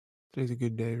Today's a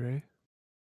good day, right?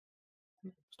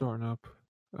 Starting up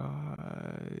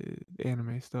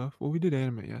anime stuff. Well, we did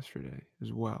anime yesterday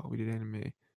as well. We did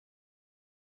anime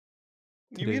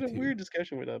You today had a too. weird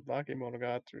discussion with a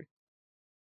Bakemonogatari.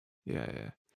 Yeah, yeah.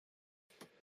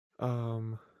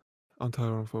 Um,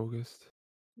 Untitled Unfocused.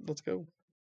 Let's go.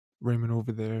 Raymond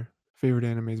over there. Favorite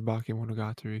anime is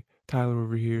Bakemonogatari. Tyler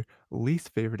over here. Least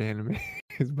favorite anime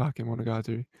is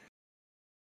Bakemonogatari.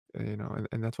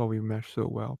 And that's why we mesh so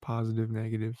well. Positive,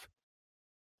 negative.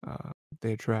 Uh,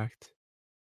 they attract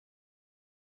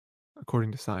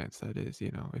according to science. That is,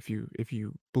 if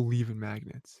you believe in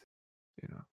magnets, you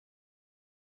know.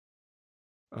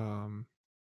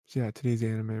 So yeah, today's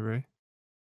anime, right?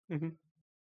 Mhm.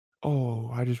 Oh,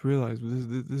 I just realized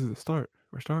this is the start.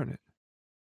 We're starting it.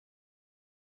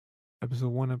 Episode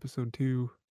 1, episode 2.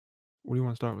 What do you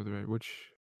want to start with, Ray? Which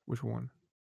one?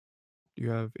 Do you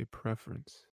have a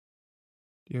preference?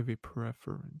 Do you have a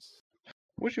preference?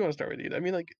 What you want to start with, dude? I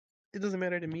mean, like, it doesn't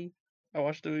matter to me. I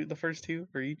watched the first two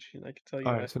for each, and I can tell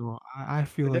All you right, so I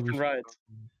feel the like we different should rides.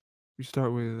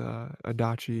 start with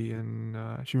Adachi and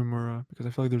Shimamura because I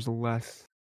feel like there's less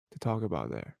to talk about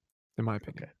there, in my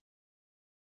opinion. Okay.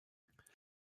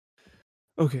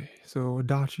 Okay, so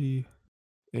Adachi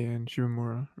and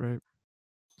Shimamura, right?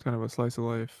 It's kind of a slice of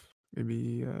life,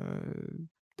 maybe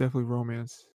definitely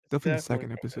romance. It's Definitely the definitely second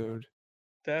romance. episode.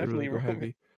 They really Definitely go romance.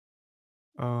 heavy.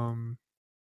 Um,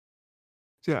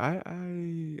 so yeah,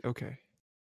 I okay.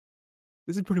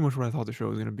 This is pretty much what I thought the show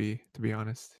was gonna be, to be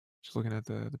honest. Just looking at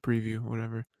the preview,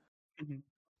 whatever. Mhm.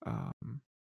 Um,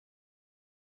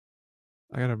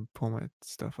 I gotta pull my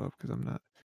stuff up because I'm not.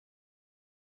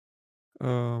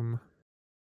 Um,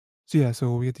 so yeah,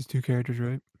 so we get these two characters,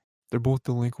 right? They're both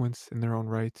delinquents in their own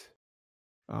right.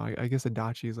 I guess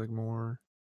Adachi is like more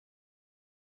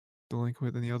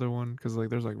delinquent than the other one because like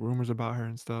there's like rumors about her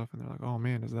and stuff, and they're like, oh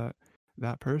man, is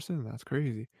that person? That's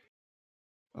crazy.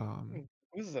 Um,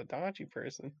 This is a dodgy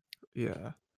person.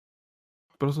 yeah,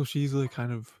 but also she's like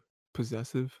kind of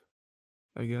possessive,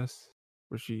 I guess,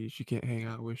 where she can't hang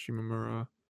out with Shimamura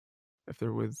if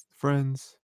they're with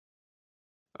friends.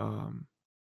 Um,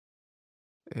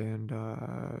 and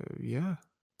yeah,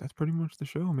 that's pretty much the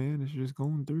show, man. It's just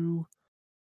going through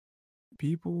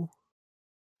people,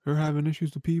 her having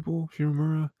issues with people,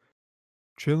 Shimamura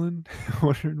chilling,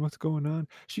 wondering what's going on.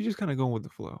 She's just kind of going with the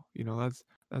flow. That's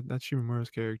Shimamura's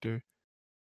character.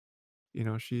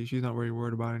 She's not really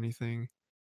worried about anything.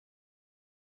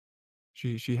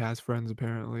 She has friends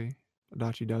apparently.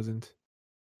 Adachi doesn't.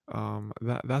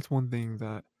 That's one thing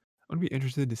that I'm gonna be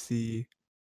interested to see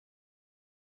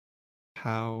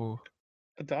how.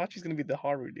 Adachi's gonna be the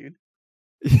Haru dude.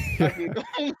 I mean,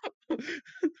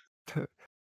 Yeah,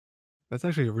 that's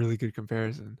actually a really good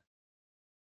comparison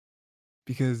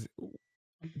because,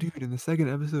 dude, in the second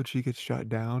episode, she gets shut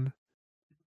down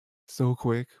so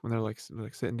quick when they're like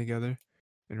sitting together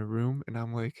in a room, and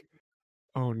I'm like,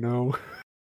 oh no,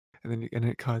 and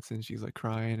it cuts, and she's like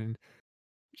crying, and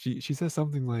she says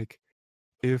something like,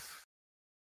 if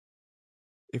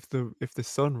if the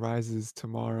sun rises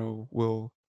tomorrow,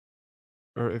 will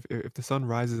or if the sun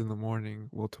rises in the morning,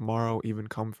 will tomorrow even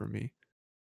come for me?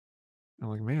 And I'm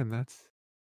like, man, that's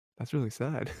really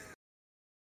sad.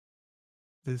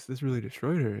 This really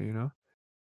destroyed her, you know.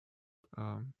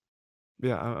 Um,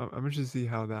 yeah, I'm interested to see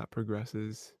how that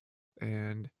progresses,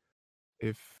 and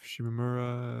if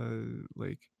Shimamura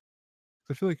like,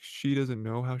 'cause I feel like she doesn't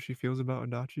know how she feels about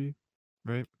Adachi,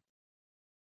 right?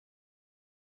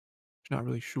 She's not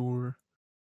really sure,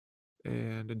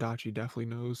 and Adachi definitely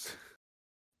knows.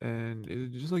 And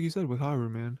just like you said with Haru,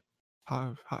 man,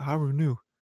 Haru knew.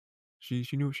 She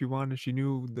knew what she wanted. She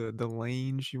knew the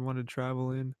lane she wanted to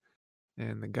travel in,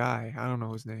 and the guy, I don't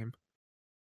know his name.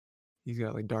 He's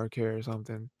got like dark hair or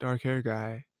something. Dark hair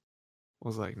guy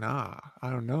was like, nah, I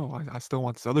don't know. I still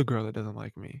want this other girl that doesn't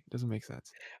like me. It doesn't make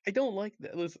sense. I don't like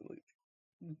that. Listen, like,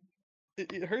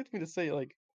 it hurts me to say,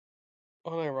 like,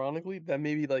 unironically, that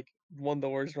may be like one of the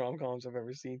worst rom coms I've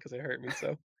ever seen because it hurt me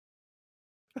so.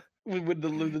 With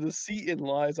the deceit and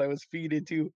lies I was feed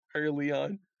into early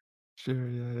on. Sure,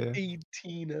 yeah,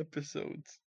 18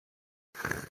 episodes.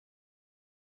 yeah.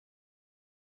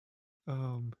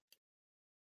 Um,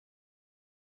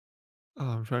 oh,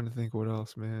 I'm trying to think what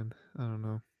else, man. I don't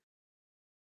know.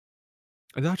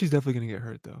 Adachi's definitely gonna get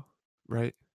hurt though,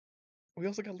 right? We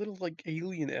also got little like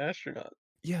alien astronaut.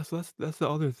 Yeah, so that's the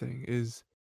other thing is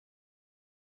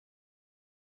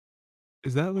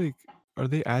that like, are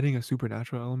they adding a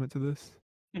supernatural element to this?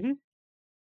 Mhm.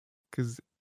 Because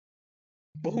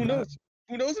But who that knows?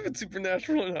 Who knows if it's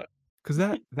supernatural or not? because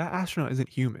that astronaut isn't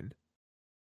human.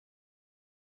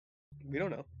 We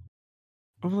don't know.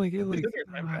 I'm like, yeah, They like, said they're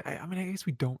time I mean, I guess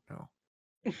we don't know.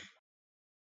 traveling.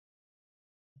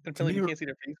 And To apparently me, we can't see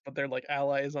their face, but they're like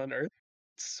allies on Earth.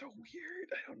 It's so weird.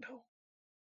 I don't know.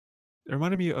 it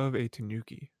reminded me of a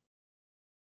Tanuki.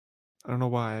 I don't know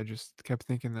why. I just kept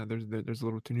thinking that there's a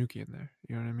little Tanuki in there.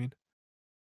 You know what I mean?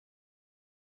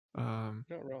 Um,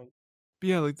 You're not wrong. but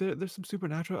yeah, like there's some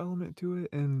supernatural element to it,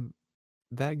 and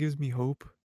that gives me hope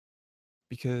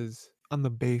because on the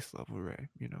base level, right?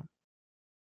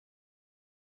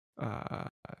 Uh,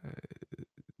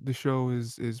 the show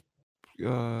is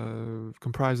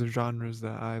comprised of genres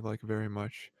that I like very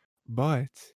much, but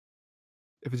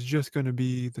if it's just going to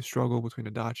be the struggle between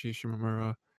Adachi and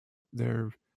Shimamura,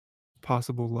 their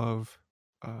possible love,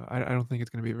 I don't think it's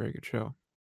going to be a very good show.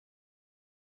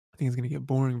 I think it's going to get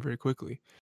boring very quickly.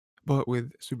 But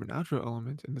with supernatural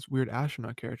element and this weird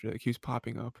astronaut character that keeps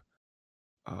popping up,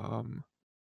 um,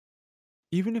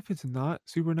 even if it's not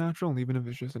supernatural, and even if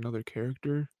it's just another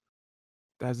character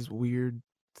that has this weird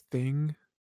thing,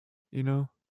 you know,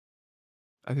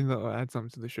 I think that'll add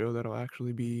something to the show that'll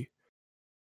actually be,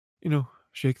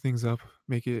 shake things up,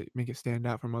 make it stand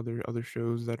out from other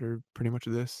shows that are pretty much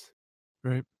this,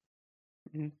 right?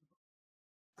 Mhm.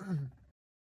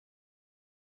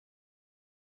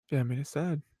 Yeah, I mean it's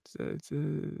sad. It's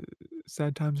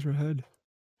sad times are ahead.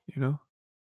 You know,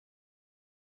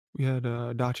 we had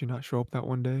Dachi not show up that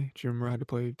one day. Jimura had to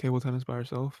play table tennis by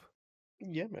herself.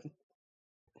 Yeah, man.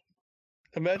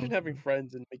 That Imagine was having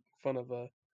friends and making fun of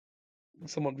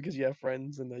someone because you have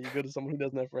friends, and you go to someone who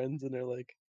doesn't have friends, and they're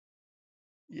like,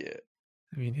 "Yeah."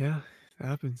 I mean, yeah, it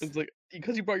happens. It's like,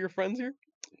 "Because you brought your friends here,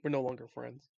 we're no longer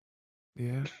friends.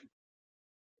 Yeah,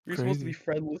 You're supposed to be crazy.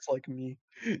 friendless like me."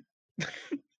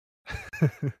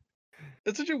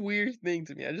 That's such a weird thing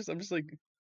to me. I'm just like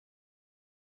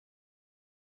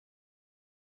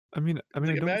I mean, I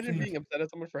don't imagine being think upset at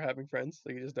someone for having friends,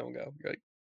 so you just don't go. You're like,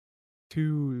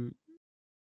 to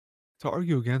to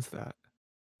argue against that,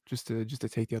 just to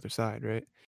take the other side, right?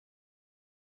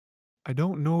 I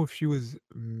don't know if she was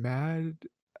mad.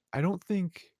 I don't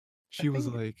think I she was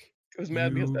think like, it was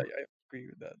mad because you I agree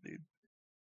with that, dude.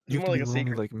 you It's have more to like be a lonely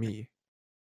sacred like me.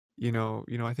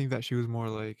 I think that she was more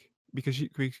like because she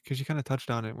kind of touched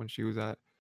on it when she was at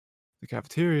the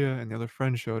cafeteria and the other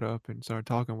friend showed up and started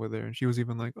talking with her and she was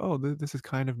even like, "Oh, this is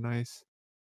kind of nice.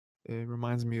 It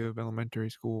reminds me of elementary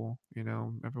school,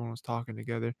 everyone was talking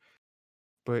together."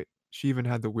 But she even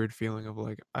had the weird feeling of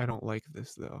like, "I don't like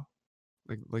this though."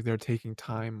 Like they're taking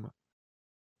time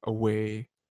away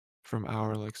from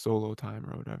our like solo time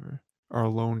or whatever, our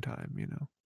alone time.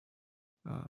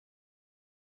 Uh,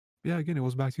 yeah, again, it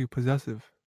goes back to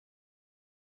possessive.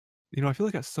 I feel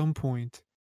like at some point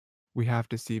we have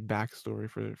to see backstory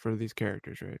for these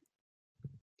characters, right?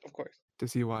 of course. To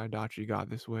see why Adachi got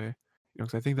this way.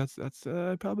 Because I think that's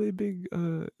probably a big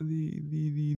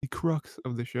the crux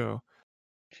of the show.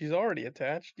 She's already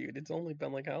attached, dude. It's only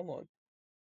been like how long?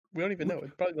 We don't even Which know.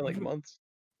 It's probably been which like was months.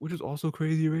 which is also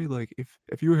crazy, right? Like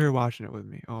if you were here watching it with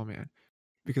me, oh man,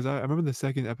 because I remember the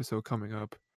second episode coming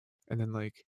up, and then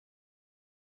like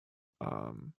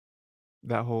um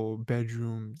that whole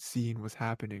bedroom scene was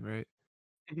happening, right?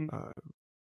 Mhm. Uh,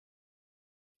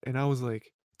 and I was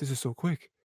like, this is so quick.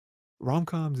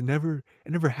 Rom-coms never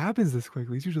happens this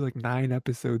quickly. It's usually like 9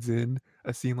 episodes in,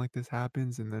 a scene like this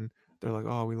happens, and then they're like,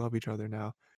 "Oh, we love each other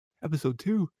now." Episode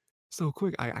 2, so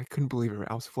quick. I couldn't believe it.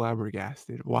 I was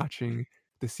flabbergasted watching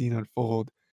the scene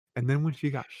unfold, and then when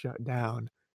she got shut down,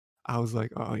 I was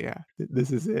like, "Oh yeah,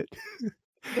 this is it.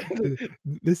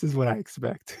 This is what I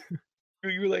expect."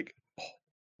 You were like, "Oh,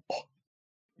 oh."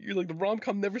 You're like, "The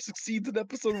rom-com never succeeds in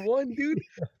episode 1, dude.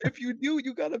 If you do,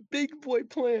 you got a big boy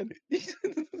plan." I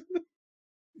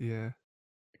Yeah.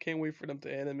 can't wait for them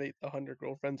to animate the 100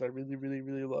 girlfriends I really, really,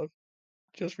 really love.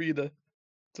 Just for you to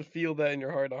feel that in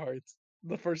your heart of hearts.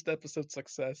 The first episode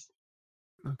success.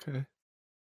 Okay.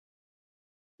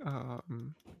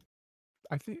 Um,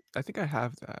 I think I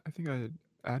have that. I think I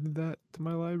added that to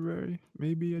my library.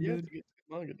 Maybe I Yeah, did. it's a good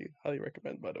manga, dude. Highly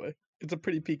recommend, by the way. It's a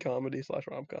pretty peak comedy slash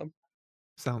rom-com.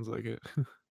 Sounds like it.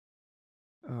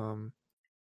 Um,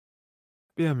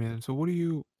 yeah, man. So what do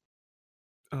you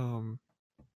um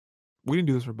we didn't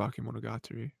do this for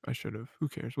Bakemonogatari. I should have. Who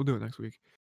cares? We'll do it next week.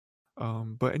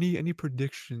 But any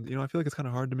predictions? I feel like it's kind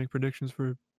of hard to make predictions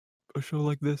for a show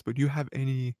like this, but do you have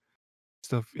any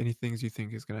things you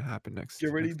think is gonna happen Get next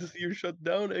ready next to see her shut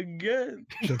down again.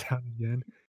 shut down again?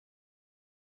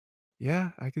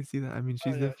 Yeah, I can see that. I mean, Oh,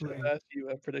 she's yeah, I should definitely have asked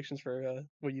you, predictions for,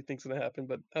 what you think's gonna happen,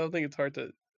 but I don't think it's hard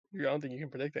to I don't think you can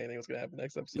predict anything that's gonna happen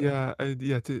next episode. yeah,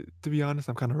 to be honest,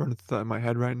 I'm kind of running through that in my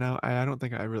head right now. I don't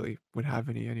think I really would have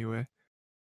any anyway.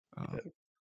 Um, Yeah.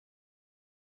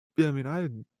 Yeah, I mean, I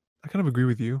kind of agree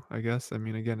with you, I guess. I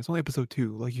mean, again, it's only episode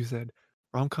 2, like you said,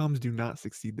 rom-coms do not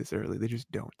succeed this early, they just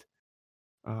don't.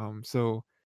 So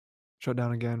shut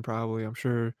down again, probably, I'm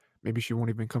sure maybe she won't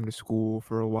even come to school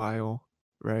for a while,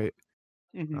 right?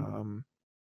 Mhm. Um,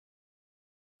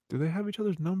 do they have each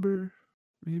other's number?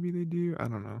 Maybe they do, I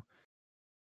don't know.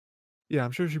 Yeah,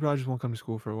 I'm sure she probably just won't come to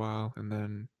school for a while, and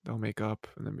then they'll make up,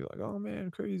 and then be like, "Oh, man,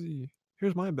 crazy.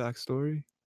 Here's my backstory,"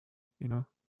 you know?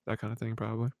 That kinda thing,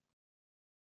 probably.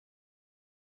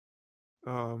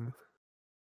 Um,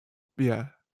 but yeah,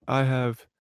 I have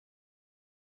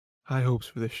high hopes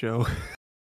for this show,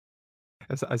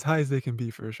 as high as they can be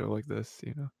for a show like this,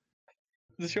 you know?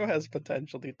 The show has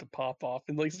potential to pop off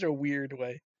in, like, such a weird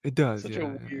way. It does, Such a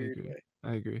yeah, I weird agree. way.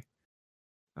 I agree.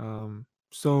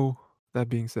 So, that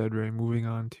being said, Ray, moving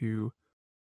on to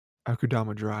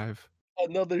Akudama Drive.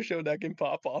 Another show that can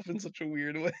pop off in such a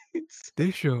weird way.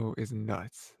 This show is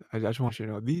nuts. I just want you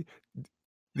to know,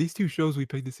 these 2 shows we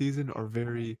picked this season are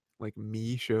very, like,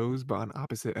 me shows, but on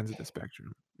opposite ends of the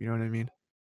spectrum, you know what I mean?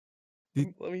 The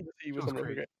Let me see what's show's on my crazy.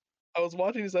 forget. I was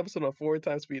watching this episode on 4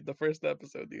 times speed, the first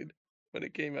episode, dude, when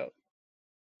it came out,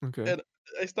 Okay. and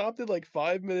I stopped it, like,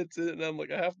 5 minutes in, and I'm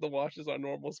like, "I have to watch this on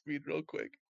normal speed real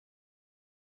quick."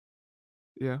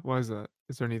 Yeah, why is that?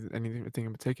 Is there anything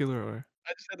in particular, or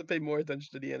I just had to pay more attention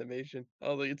to the animation. I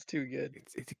was like, "It's too good."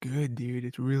 it's good, dude,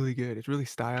 it's really good, it's really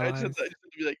I stylized. just had to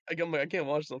be like I'm like, "I can't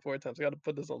watch this on 4 times, I gotta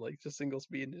put this on, like, just single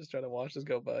speed and just try to watch this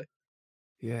go by."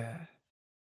 Yeah.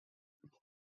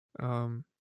 Um,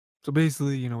 so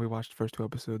basically, we watched the first 2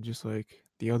 episodes just like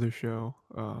the other show.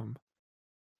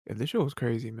 Yeah, this show was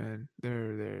crazy, man.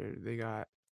 They got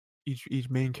each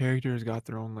main character has got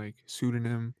their own, like,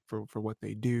 pseudonym for what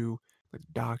they do. Like,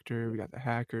 the doctor, we got the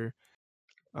hacker,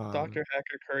 Doctor, um,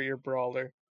 Hacker, Courier,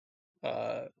 Brawler,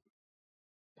 uh,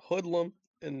 Hoodlum,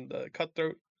 and,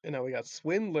 Cutthroat, and now we got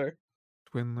Swindler.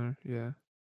 Swindler, yeah.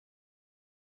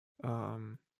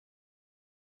 Um,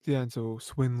 yeah, and so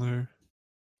Swindler,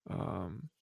 um,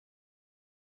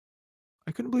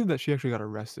 I couldn't believe that she actually got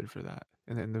arrested for that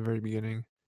in the very beginning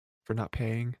for not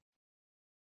paying.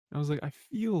 I was like, "I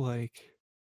feel like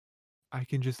I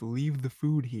can just leave the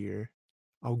food here,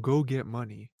 I'll go get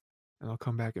money, and I'll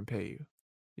come back and pay you."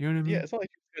 You know what I Yeah, mean? it's not like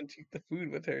she's gonna take the food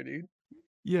with her, dude.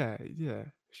 Yeah, yeah.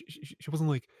 She wasn't,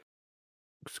 like,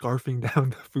 scarfing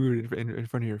down the food in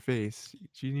front of your face.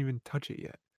 She didn't even touch it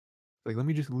yet. Like, "Let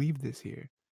me just leave this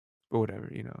here." But whatever,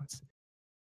 it's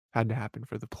had to happen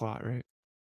for the plot, right?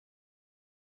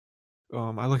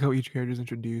 I like how each character is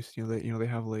introduced, they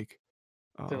have, like,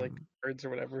 They're like um birds or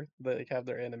whatever they, like, have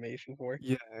their animation for.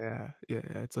 yeah, yeah, yeah,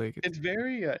 yeah, it's like it's It's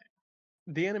very,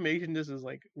 the animation just is,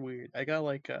 like, weird. I got,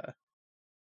 like,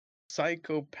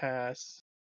 Psycho Pass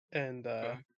and,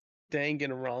 okay.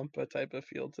 Danganronpa type of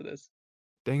feel to this.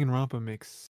 Danganronpa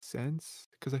makes sense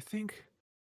because I think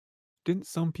didn't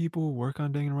some people work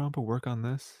on Danganronpa work on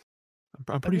this?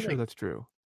 I'm I pretty mean, sure like, that's true.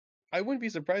 I wouldn't be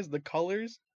surprised the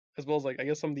colors, as well as, like, I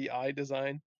guess some of the eye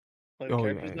design, like, the Oh,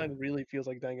 character yeah, yeah. design really feels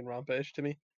like Danganronpa-ish to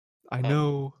me. I Um,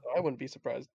 know so I wouldn't be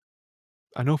surprised.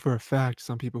 I know for a fact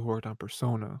some people who worked on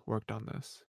Persona worked on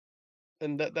this.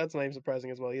 And that's not even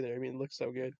surprising as well either. I mean, it looks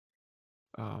so good.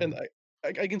 And Um,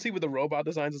 I can see with the robot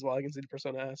designs as well, I can see the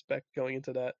Persona aspect going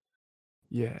into that.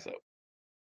 yeah. So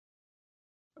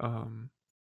Um,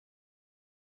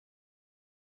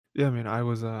 yeah, man, I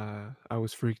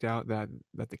was freaked out that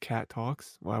the cat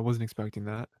talks. Well, I wasn't expecting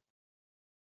that,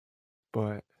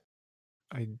 but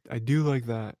I do like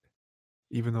that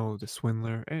even though the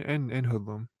Swindler and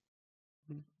Hoodlum,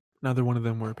 mhm, neither one of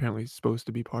them were apparently supposed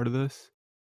to be part of this.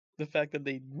 the fact that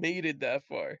they made it that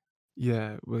far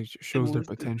Yeah, which shows their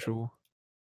enlisted them. potential.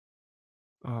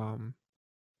 Um,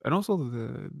 and also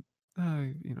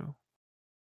you know,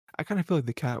 I kind of feel like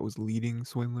the cat was leading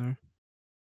Swindler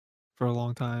for a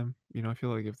long time. I feel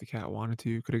like if the cat wanted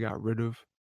to, could have got rid of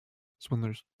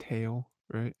Swindler's tail,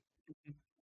 right? Mhm.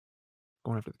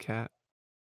 Going after the cat.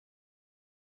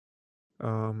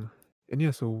 Um, and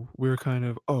yeah, so we're kind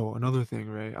of another thing,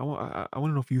 right? I want to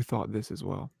know if you thought this as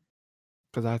well,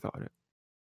 because I thought it.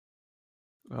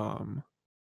 Um,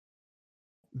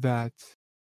 that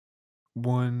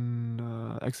one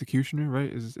executioner,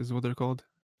 right? Is what they're called.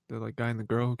 The like guy and the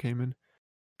girl who came in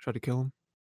tried to kill him.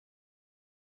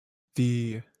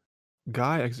 The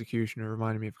guy executioner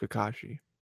reminded me of Kakashi.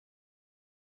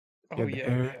 He Oh, had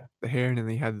yeah. the hair, and then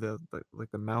he had the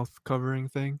mouth covering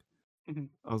thing. Mhm.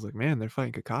 I was like, man, they're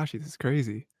fighting Kakashi. This is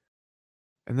crazy.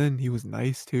 And then he was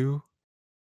nice too.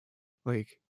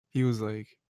 Like he was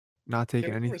like not They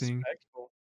taking were anything.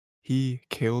 respectful. He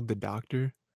killed the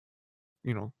doctor.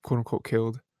 Quote unquote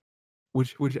killed.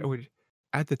 Which which Mhm. which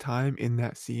at the time in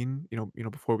that scene,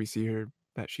 before we see her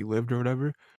that she lived or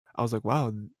whatever, I was like,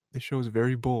 "Wow, this show is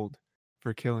very bold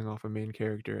for killing off a main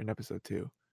character in episode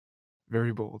 2.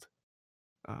 Very bold."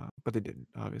 But they didn't,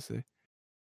 obviously.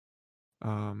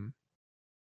 Um,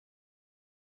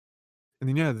 and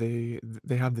then yeah, they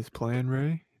have this plan,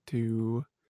 Ray, to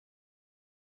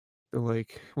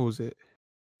like what was it?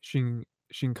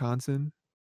 Shinkansen,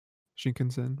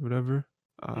 Shinkansen, whatever.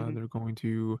 Mhm. They're going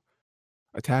to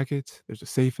attack it. There's a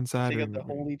safe inside. Take out the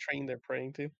holy train they're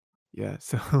praying to. Yeah,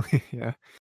 so yeah,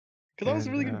 'Cause I was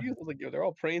and really confused. I was like, "Yo, they're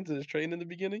all praying to this train in the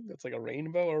beginning. That's like a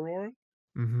rainbow aurora."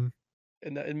 mhm,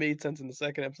 And that it made sense in the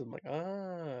second episode. I'm like,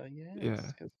 yeah,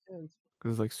 yes, yes, yes."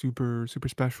 'cause it's like super super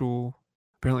special.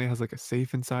 Apparently, it has like a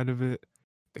safe inside of it.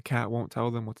 The cat won't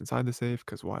tell them what's inside the safe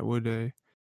because why would they?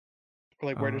 Or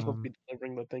like where they're supposed to Um, be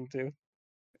delivering the thing to.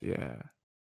 yeah,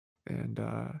 and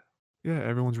yeah,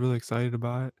 everyone's really excited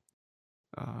about it.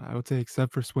 I would say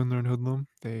except for Swindler and Hoodlum,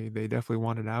 they definitely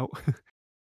wanted out,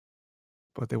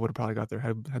 but they would have probably got their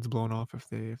heads blown off if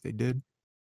they did.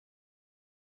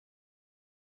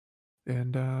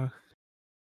 And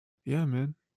yeah,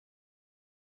 man.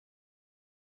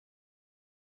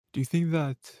 Do you think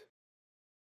that?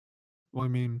 Well, I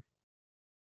mean,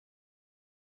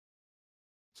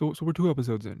 so we're 2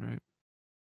 episodes in, right?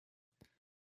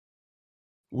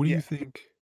 What do you Yeah.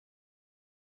 think?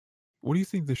 What do you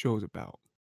think the show is about?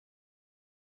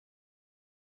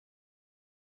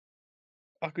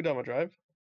 Akudama Drive.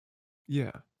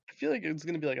 Yeah, I feel like it's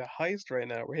gonna be like a heist right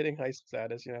now. We're hitting heist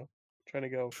status, trying to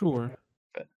go. sure.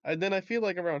 And then I feel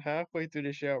like around halfway through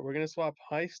the show, we're gonna swap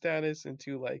heist status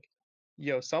into like,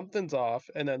 yo, something's off,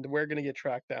 and then we're gonna get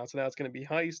tracked down. So now it's gonna be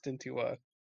heist into a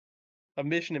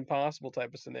Mission Impossible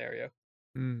type of scenario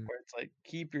Mm. where it's like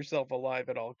keep yourself alive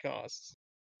at all costs.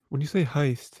 When you say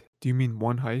heist, do you mean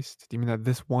one heist? Do you mean that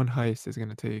this one heist is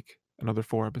gonna take another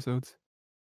 4 episodes?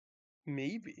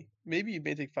 Maybe it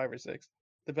may take 5 or 6,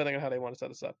 depending on how they wanna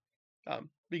set us up.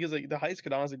 Because, like, the heist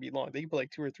could honestly be long. They could put,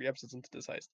 like, 2 or 3 episodes into this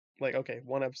heist. Like, okay,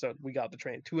 1 episode, we got the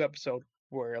train. 2 episode,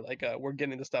 we're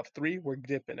getting the stuff. 3, we're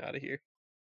dipping out of here,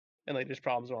 and, like, there's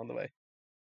problems along the way.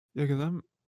 Yeah, because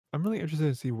I'm really interested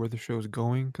to see where the show's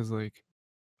going. Because like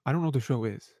I don't know what the show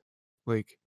is.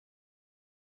 Like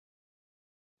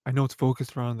I know it's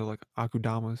focused around the like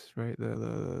Akudamas, right?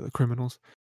 The criminals.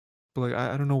 But like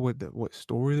I don't know what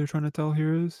story they're trying to tell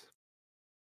here is.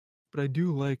 But I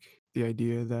do like the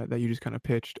idea that you just kind of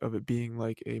pitched of it being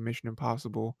like a Mission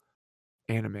Impossible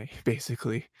anime,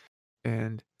 basically.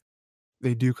 And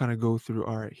they do kind of go through,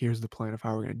 all right, here's the plan of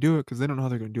how we're gonna do it, because they don't know how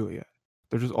they're gonna do it yet.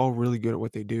 They're just all really good at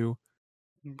what they do,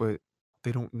 Mhm. but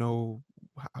they don't know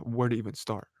where to even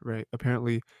start, right?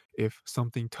 Apparently, if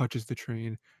something touches the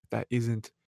train that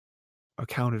isn't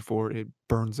accounted for, it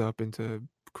burns up into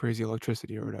crazy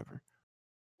electricity or whatever.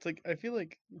 It's like, I feel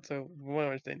like so, from what I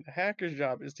understand, the hacker's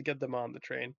job is to get them on the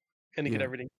train and to get Yeah.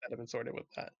 everything set up and sorted with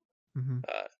that. Mhm.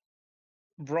 Uh,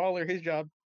 Brawler, his job,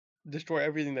 destroy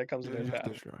everything that comes in Yeah, their just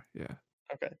path. destroy. Yeah.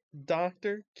 Okay.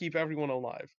 Doctor, keep everyone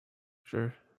alive.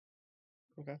 Sure.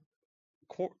 Okay.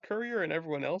 Courier and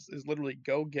everyone else is literally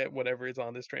go get whatever is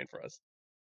on this train for us.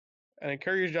 And a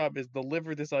courier's job is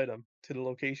deliver this item to the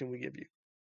location we give you.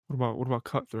 What about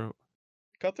Cutthroat?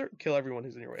 Cutthroat, kill everyone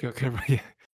who's in your way. Okay, okay, yeah.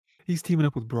 He's teaming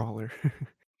up with Brawler.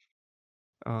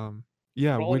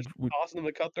 Yeah, Brawler's tossing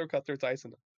them to Cutthroat, Cutthroat's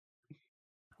icing them.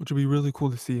 which would be really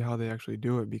cool to see how they actually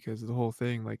do it because the whole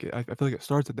thing, like, I feel like it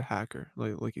starts at the hacker,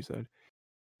 like you said,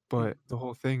 but Mhm. the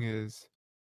whole thing is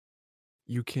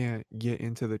you can't get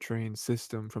into the train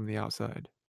system from the outside,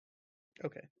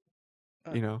 Okay.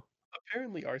 Uh, you know?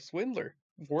 Apparently our swindler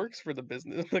works for the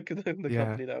business, the Yeah,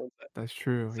 company that owns that. that's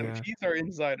true, So yeah. she's our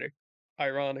insider,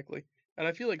 ironically. And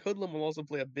I feel like Hoodlum will also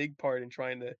play a big part in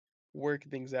trying to work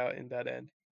things out in that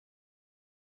end.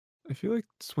 I feel like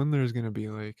Swindler is gonna be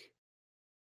like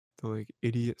the like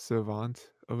idiot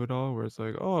savant of it all, where it's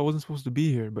like, oh, I wasn't supposed to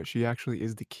be here, but she actually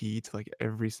is the key to like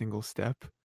every single step,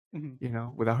 Mhm.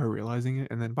 without her realizing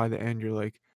it. And then by the end, you're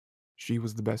like, she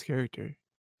was the best character.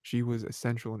 She was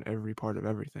essential in every part of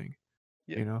everything,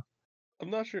 Yeah. you know? I'm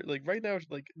not sure. Like right now,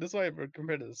 like this is why I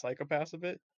compared to the psychopaths a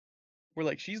bit. Where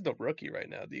like she's the rookie right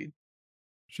now, dude.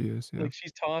 She is, yeah. Like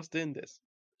she's tossed in this.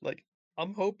 Like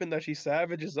I'm hoping that she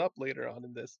savages up later on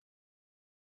in this.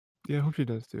 Yeah, I hope she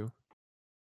does too.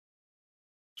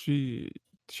 She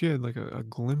she had like a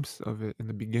glimpse of it in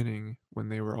the beginning when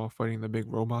they were all fighting the big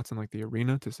robots in like the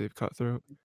arena to save Cutthroat,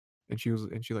 and she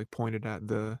like pointed at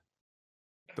the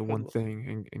one Hoodlum.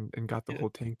 thing and got the Yeah. whole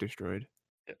tank destroyed.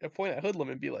 I point at Hoodlum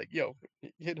and be like, "Yo,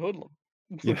 hit Hoodlum.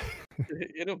 Yeah.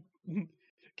 Hit him.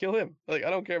 Kill him. Like I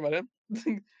don't care about him."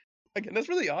 Again, that's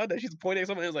really odd that she's pointing at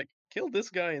someone who's like, kill this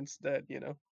guy instead, you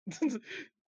know?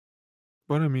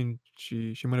 But I mean,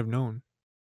 she might have known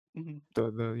Mhm.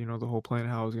 the whole plan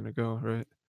how it was gonna go, right?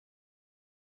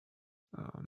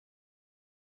 Um,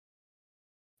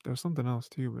 there was something else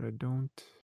too, but I don't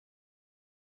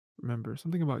remember.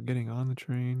 Something about getting on the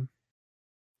train.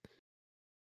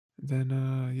 Then,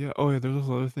 yeah. Oh yeah, there's this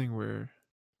other thing where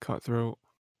Cutthroat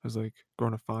has like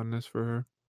grown a fondness for her,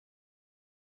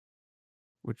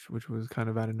 which was kind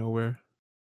of out of nowhere.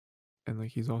 And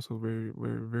like he's also very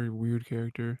weird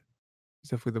character. He's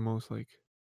definitely the most like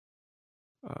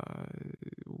uh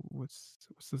what's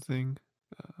the thing?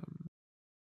 Um,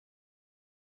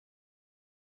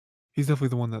 he's definitely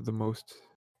the one that the most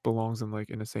belongs in like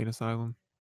an insane asylum,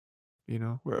 you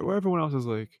know, where everyone else is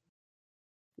like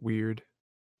weird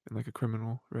and like a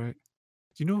criminal, right?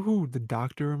 Do you know who the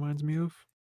doctor reminds me of?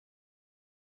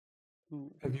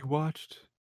 Ooh. Have you watched,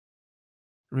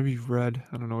 or maybe you've read,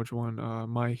 I don't know which one,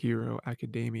 My Hero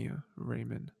Academia,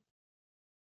 Raymond.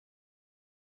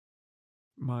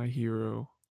 My Hero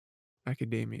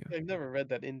Academia. I've never read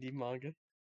that indie manga.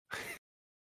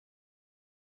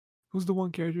 Who's the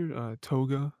one character?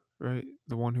 Toga, right?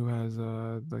 The one who has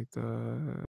like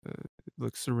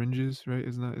like syringes, right?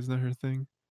 Isn't that her thing?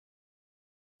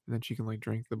 And then she can like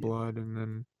drink the Yeah, blood and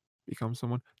then become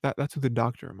someone. That's who the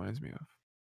doctor reminds me of.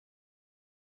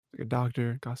 Like a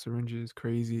doctor, got syringes,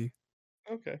 crazy,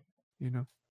 okay. you know.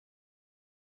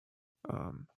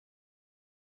 Um,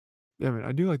 yeah, man,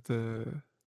 I do like the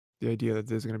idea that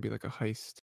there's gonna be like a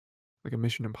heist, like a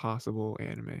Mission Impossible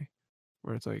anime,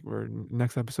 where it's like where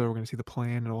next episode we're gonna see the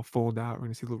plan, it'll fold out, we're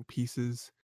gonna see little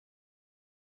pieces,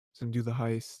 so do the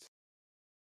heist.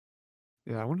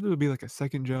 Yeah, I wonder if there'll be like a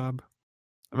second job.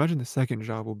 Imagine the second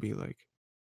job will be like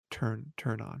turn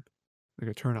on, like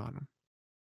a turn on 'em,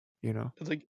 you know? It's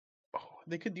like, oh,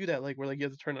 they could do that, like, where, like, you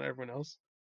have to turn on everyone else.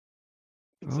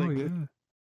 It's Oh, like yeah.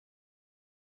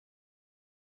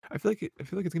 I feel like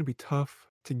it's gonna be tough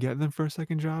to get them for a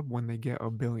second job when they get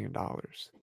 $1 billion,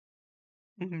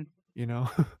 mhm. you know?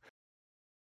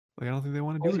 Like, I don't think they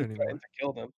wanna do Unless it you threaten anymore. to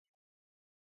kill them.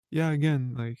 Yeah,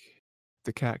 again, like,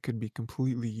 the cat could be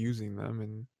completely using them,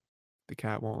 and the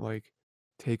cat won't, like,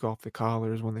 take off the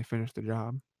collars when they finish the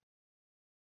job.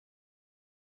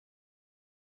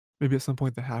 Maybe at some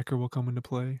point the hacker will come into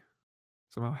play,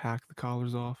 somehow hack the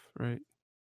collars off, right?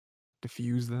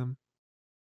 Defuse them.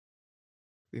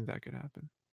 I think that could happen.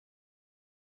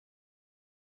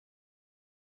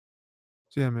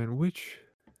 So, yeah, man, which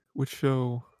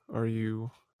show are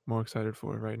you more excited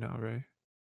for right now, Ray?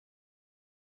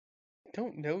 I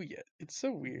don't know yet. It's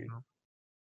so You weird. know?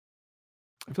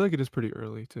 I feel like it is pretty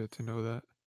early to know that.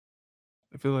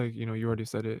 I feel like, you already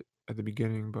said it at the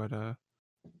beginning, but,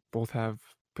 both have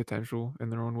potential in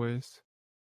their own ways.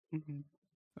 Mhm.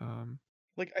 Um,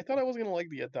 Like, I thought I wasn't gonna like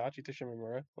the Adachi to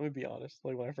Shimamura, let me be honest,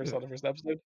 like, when I first yeah. saw the first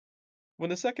episode. When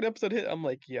the second episode hit, I'm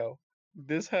like, "Yo,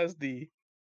 this has the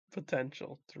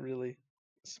potential to really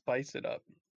spice it up."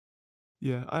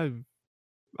 Yeah, I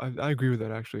agree with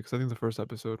that actually, because I think the first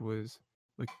episode was,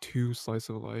 like, too slice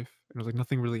of life, and it was like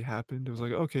nothing really happened. It was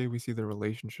like, "Okay, we see their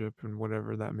relationship and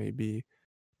whatever that may be."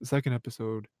 The second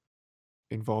episode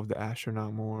involved the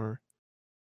astronaut more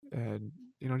and,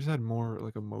 just had more,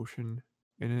 like, emotion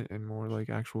in it and more, like,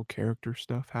 actual character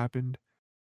stuff happened,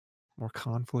 more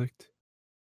conflict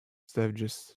instead of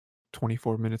just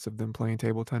 24 minutes of them playing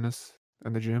table tennis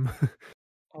in the gym.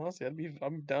 Honestly,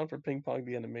 I'm down for ping pong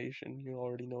the animation, you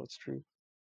already know it's true.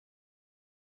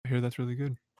 I hear that's really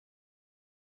good.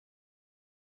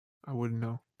 I wouldn't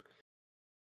know.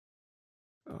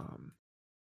 Um,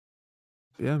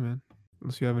 yeah, man.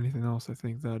 Unless you have anything else, I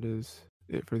think that is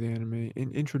it for the anime.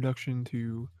 In introduction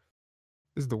to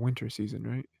this is the winter season,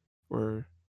 right? Or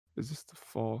is this the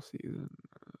fall season?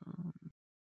 Um,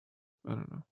 I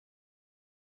don't know.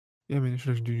 Yeah, man.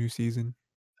 Introduction to new season,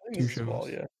 I think two this is fall,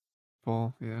 shows, yeah.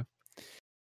 fall. Yeah.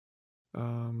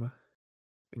 Um,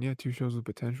 and yeah, two shows with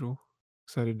potential.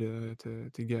 Excited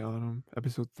to get on them.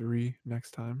 Episode 3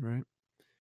 next time, right?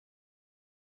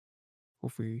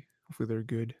 Hopefully they're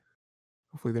good.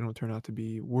 Hopefully they don't turn out to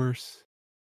be worse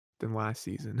than last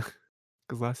season,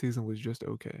 because last season was just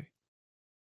okay.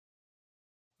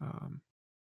 Um,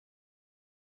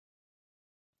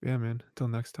 yeah, man. Until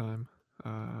next time.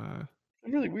 Uh,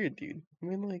 It's really weird, dude. I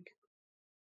mean, like,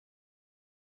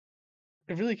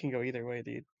 it really can go either way,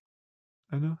 dude.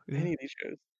 I know. Yeah. Any of these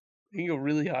shows. They can go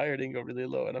really high or they can go really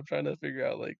low, and I'm trying to figure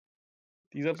out, like,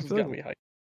 these I episodes feel like got me hyped.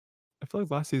 I feel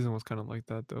like last season was kind of like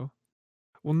that though.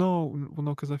 Well, no,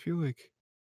 because I feel like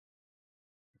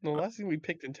No, uh, last season we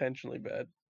picked intentionally bad.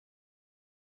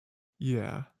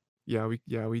 yeah, yeah, we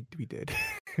did.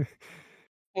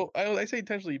 Well, I say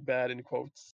intentionally bad in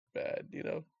quotes bad, you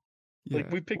know? Like,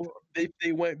 Yeah. we picked Well,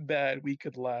 they went bad, we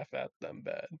could laugh at them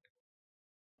bad.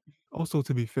 also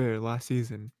to be fair, last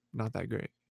season not that great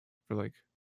for like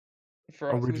For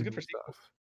us, it was good original for sequels.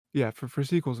 stuff. Yeah, for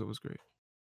sequels it was great.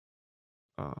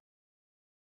 Uh,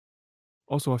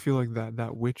 Also I feel like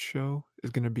that witch show is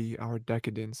gonna be our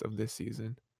decadence of this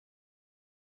season.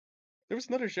 There was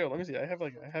another show, let me see, I have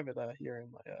it, here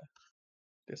in my,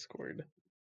 Discord.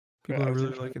 People I are was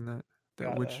really interested, liking that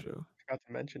forgot, witch show. forgot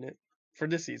to mention it. For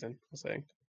this season, I'm saying.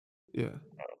 Yeah.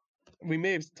 We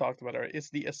may have talked about it already. It's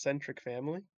the eccentric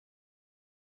family.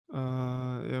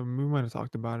 Yeah, we might have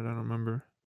talked about it. I don't remember.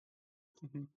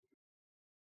 Mhm.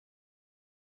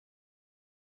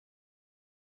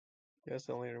 Yeah, that's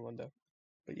the only other one though.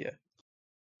 But yeah,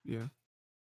 Yeah.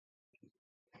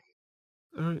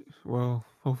 All right. Well,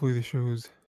 hopefully the shows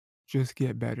just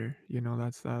get better. You know,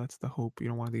 that's the hope. You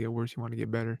don't want it to get worse. You want to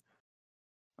get better.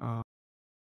 Uh,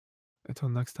 until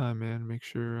next time, man. Make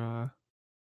sure.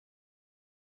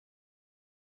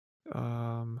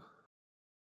 Um,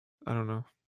 I don't know,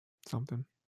 something,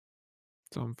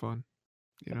 something fun.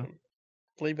 You know, um,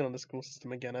 blame it on the school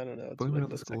system again. I don't know. It's blame it like on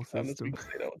the the school second time this week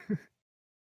system. to say that one.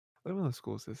 Blame it on the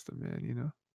school system, man. You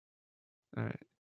know. All right.